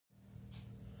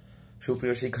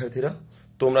সুপ্রিয় শিক্ষার্থীরা,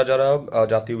 তোমরা যারা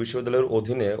জাতীয় বিশ্ববিদ্যালয়ের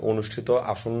অধীনে অনুষ্ঠিত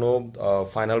আসন্ন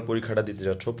ফাইনাল পরীক্ষাটা দিতে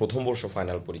যাচ্ছ, প্রথম বর্ষ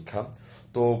ফাইনাল পরীক্ষা,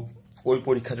 তো ওই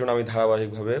পরীক্ষার জন্য আমি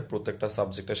ধারাবাহিকভাবে প্রত্যেকটা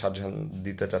সাবজেক্টে সাজেশন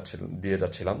দিয়ে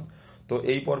যাচ্ছিলাম। তো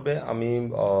এই পর্বে আমি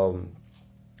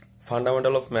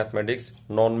ফান্ডামেন্টাল অফ ম্যাথমেটিক্স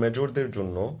নন মেজরদের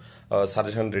জন্য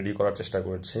সাজেশন রেডি করার চেষ্টা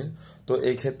করেছি। তো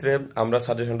এই ক্ষেত্রে আমরা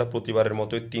সাজেশনটা প্রতিবারের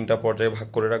মতোই 3টা পর্যায়ে ভাগ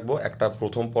করে রাখবো। একটা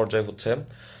প্রথম পর্যায় হচ্ছে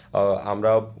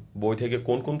আমরা বই থেকে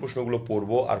কোন কোন প্রশ্নগুলো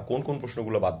পড়বো আর কোন কোন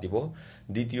প্রশ্নগুলো বাদ দিব।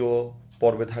 দ্বিতীয়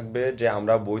পর্বে থাকবে যে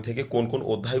আমরা বই থেকে কোন কোন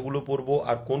অধ্যায়গুলো পড়বো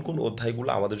আর কোন কোন অধ্যায়গুলো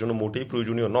আমাদের জন্য মোটেই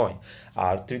প্রয়োজনীয় নয়।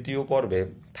 আর তৃতীয় পর্বে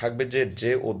থাকবে যে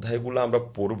যে অধ্যায়গুলো আমরা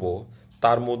পড়বো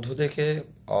তার মধ্য থেকে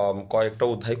কয়েকটা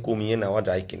অধ্যায় কমিয়ে নেওয়া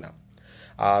যায় কিনা।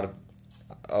 আর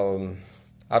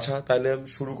আচ্ছা, তাহলে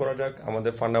শুরু করা যাক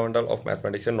আমাদের ফান্ডামেন্টাল অফ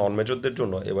ম্যাথমেটিক্সের নন মেজরদের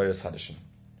জন্য এবারের সাজেশন।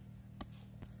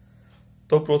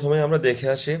 তো প্রথমে আমরা দেখে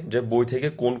আসি যে বই থেকে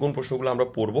কোন কোন প্রশ্নগুলো আমরা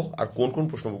পড়বো আর কোন কোন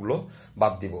প্রশ্নগুলো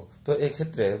বাদ দিব। তো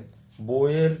এক্ষেত্রে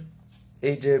বইয়ের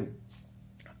এই যে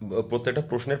প্রত্যেকটা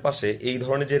প্রশ্নের পাশে এই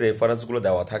ধরনের যে রেফারেন্সগুলো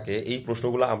দেওয়া থাকে, এই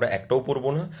প্রশ্নগুলো আমরা একটাও পড়বো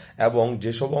না, এবং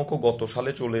যেসব অঙ্ক গত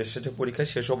সালে চলে এসেছে পরীক্ষায়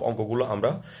সেসব অঙ্কগুলো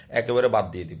আমরা একেবারে বাদ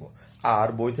দিয়ে দিব। আর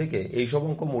বই থেকে এইসব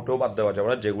অঙ্ক মোটেও বাদ দেওয়া যাবে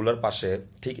না যেগুলোর পাশে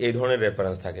ঠিক এই ধরনের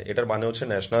রেফারেন্স থাকে। এটার মানে হচ্ছে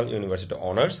ন্যাশনাল ইউনিভার্সিটি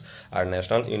অনার্স আর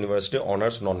ন্যাশনাল ইউনিভার্সিটি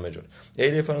অনার্স নন মেজর। এই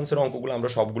রেফারেন্সের অঙ্কগুলো আমরা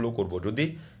সবগুলো করব।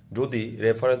 যদি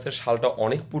রেফারেন্সের সালটা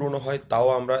অনেক পুরনো হয় তাও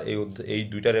আমরা এই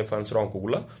দুইটা রেফারেন্সের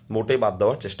অঙ্কগুলো মোটেই বাদ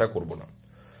দেওয়ার চেষ্টা করব না।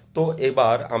 তো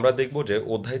এবার আমরা দেখব যে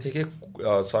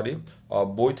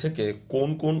বই থেকে কোন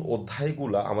কোন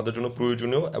অধ্যায়গুলা আমাদের জন্য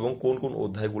প্রয়োজনীয় এবং কোন কোন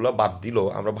অধ্যায়গুলা বাদ দিলেও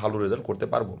আমরা ভালো রেজাল্ট করতে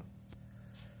পারবো।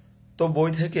 তো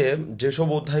বই থেকে যেসব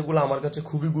অধ্যায়গুলো আমার কাছে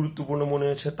খুবই গুরুত্বপূর্ণ মনে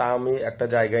হয়েছে তা আমি একটা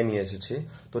জায়গায় নিয়ে এসেছি।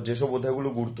 তো যেসব অধ্যায়গুলো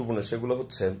গুরুত্বপূর্ণ সেগুলো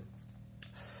হচ্ছে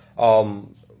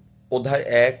অধ্যায়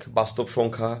 1 বাস্তব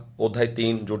সংখ্যা, অধ্যায়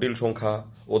 3 জটিল সংখ্যা,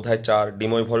 অধ্যায় 4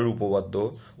 ডিময় ভরের উপপাদ্য,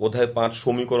 অধ্যায় 5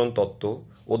 সমীকরণ তত্ত্ব,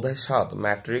 অধ্যায় 7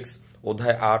 ম্যাট্রিক্স,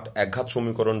 অধ্যায় 8 একঘাত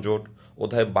সমীকরণ জোট,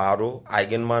 অধ্যায় 12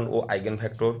 আইগেনমান ও আইগেন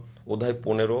ভেক্টর, অধ্যায়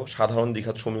 15 সাধারণ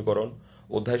দ্বিঘাত সমীকরণ,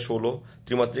 অধ্যায় 16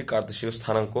 ত্রিমাত্রিক কার্তেশীয়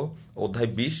স্থানাঙ্ক, অধ্যায়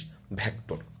 20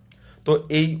 ভেক্টর। তো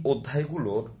এই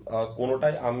অধ্যায়গুলোর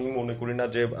কোনোটাই আমি মনে করি না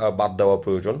যে বাদ দেওয়া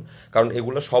প্রয়োজন, কারণ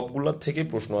এগুলো সবগুলোর থেকেই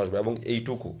প্রশ্ন আসবে এবং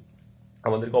এইটুকু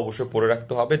আমাদেরকে অবশ্যই পড়ে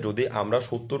রাখতে হবে যদি আমরা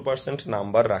 70%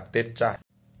 নাম্বার রাখতে চাই।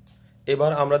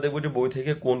 এবার আমরা দেখব যে বই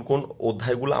থেকে কোন কোন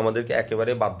অধ্যায়গুলো আমাদেরকে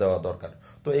একেবারে বাদ দেওয়া দরকার।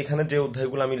 তো এখানে যে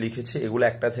অধ্যায়গুলো আমি লিখেছি এগুলো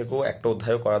একটা থেকেও একটা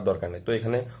অধ্যায় করার দরকার নেই। তো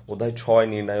এখানে অধ্যায় 6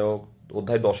 নির্ণায়ক,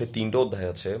 অধ্যায় 10-এ 3টা অধ্যায়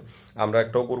আছে, আমরা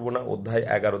একটাও করব না। অধ্যায়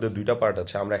 11-তে 2টা পার্ট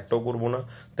আছে, আমরা একটাও করব না।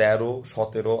 13,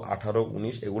 17, 18,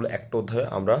 19 এগুলো একটা অধ্যায়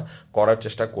আমরা করার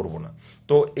চেষ্টা করব না।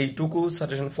 তো এইটুকু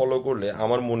সাজেশন ফলো করলে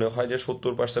আমার মনে হয় যে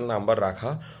 70% নাম্বার রাখা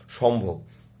সম্ভব।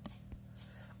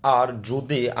 আর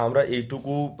যদি আমরা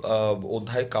এইটুকু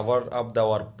অধ্যায় কভার আপ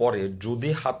দেওয়ার পরে যদি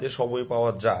হাতে সময়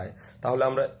পাওয়া যায় তাহলে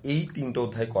আমরা এই 3টে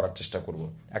অধ্যায় করার চেষ্টা করব।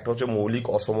 একটা হচ্ছে মৌলিক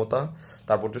অসমতা,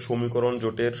 তারপর হচ্ছে সমীকরণ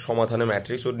জোটের সমাধানে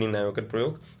ম্যাট্রিক্স ও নির্ণায়কের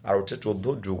প্রয়োগ, আর হচ্ছে 14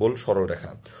 যুগল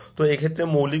সরলরেখা। তো এক্ষেত্রে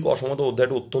মৌলিক অসমতা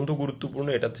অধ্যায়টা অত্যন্ত গুরুত্বপূর্ণ,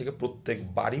 এটা থেকে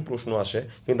প্রত্যেকবারই প্রশ্ন আসে,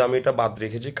 কিন্তু আমি এটা বাদ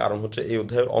রেখেছি কারণ হচ্ছে এই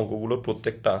অধ্যায়ের অঙ্কগুলোর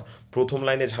প্রত্যেকটা প্রথম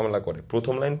লাইনে ঝামেলা করে,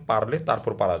 প্রথম লাইন পারলে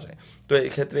তারপর পারা যায়। তো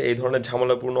এই ক্ষেত্রে এই ধরনের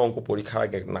ঝামেলাপূর্ণ অঙ্ক পরীক্ষার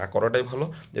আগে না করাটাই ভালো,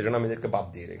 যেজন্য আমি এদেরকে বাদ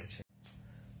দিয়ে রেখেছি।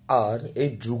 আর এই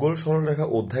যুগল সরলরেখা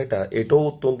অধ্যায়টা এটাও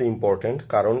অত্যন্ত ইম্পর্টেন্ট,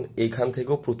 কারণ এইখান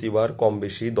থেকেও প্রতিবার কম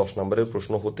বেশি 10 নম্বরের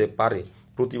প্রশ্ন হতে পারে,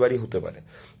 প্রতিবারই হতে পারে।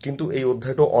 কিন্তু এই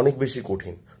অধ্যায়টা অনেক বেশি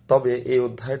কঠিন। তবে এই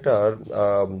অধ্যায়টার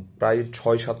প্রায়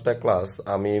 6-7টা ক্লাস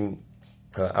আমি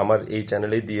আমার এই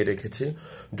চ্যানেলে দিয়ে রেখেছি।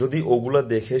 যদি ওগুলা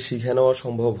দেখে শিখে নেওয়া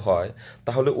সম্ভব হয়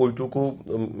তাহলে ওইটুকু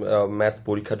ম্যাথ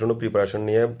পরীক্ষার জন্য প্রিপারেশন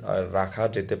নিয়ে রাখা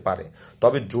যেতে পারে।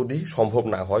 তবে যদি সম্ভব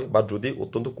না হয় বা যদি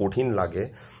অত্যন্ত কঠিন লাগে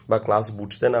বা ক্লাস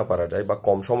বুঝতে না পারা যায় বা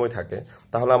কম সময় থাকে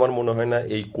তাহলে আমার মনে হয় না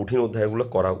এই কঠিন অধ্যায়গুলো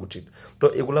করা উচিত। তো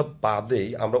এগুলো বাদেই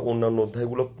আমরা অন্যান্য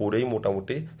অধ্যায়গুলো পড়েই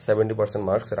মোটামুটি 70%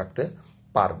 মার্কস রাখতে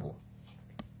পারবো।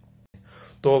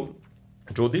 তো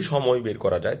যদি সময় বের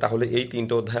করা যায় তাহলে এই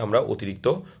 3টে অধ্যায় আমরা অতিরিক্ত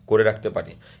করে রাখতে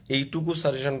পারি। এইটুকু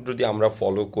সাজেশন যদি আমরা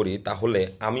ফলো করি তাহলে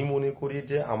আমি মনে করি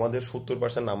যে আমাদের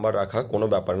 70% নাম্বার রাখা কোনো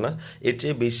ব্যাপার না, এর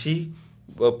চেয়ে বেশি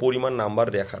পরিমাণ নাম্বার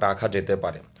রাখা যেতে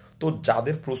পারে। তো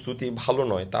যাদের প্রস্তুতি ভালো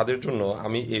নয় তাদের জন্য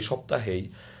আমি এই সপ্তাহেই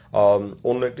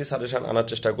অন্য একটি সাজেশন আনার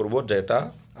চেষ্টা করব যেটা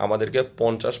আমাদেরকে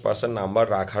 50% নাম্বার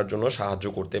রাখার জন্য সাহায্য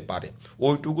করতে পারে।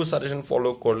 ওইটুকু সাজেশন ফলো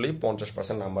করলেই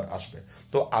 50% নাম্বার আসবে।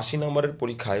 তো 80 নম্বরের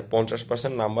পরীক্ষায়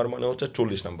 50% নাম্বার মানে হচ্ছে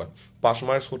 40 নাম্বার, পাস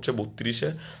মার্কস হচ্ছে 32-এ,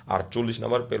 আর 40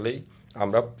 নাম্বার পেলেই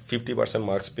আমরা 50%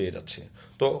 মার্কস পেয়ে যাচ্ছি।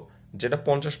 তো যেটা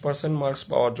 50% মার্কস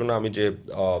পাওয়ার জন্য আমি যে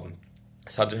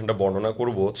সাজেশনটা বর্ণনা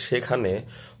করব সেখানে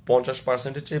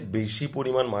 50%-এর চেয়ে বেশি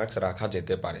পরিমাণ মার্কস রাখা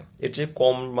যেতে পারে, এর চেয়ে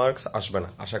কম মার্কস আসবে না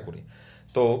আশা করি।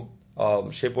 তো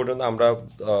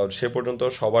সে পর্যন্ত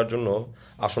সবার জন্য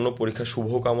আসন্ন পরীক্ষা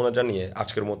শুভকামনা জানিয়ে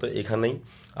আজকের মতো এখানেই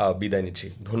বিদায় নিচ্ছি।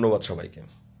 ধন্যবাদ সবাইকে।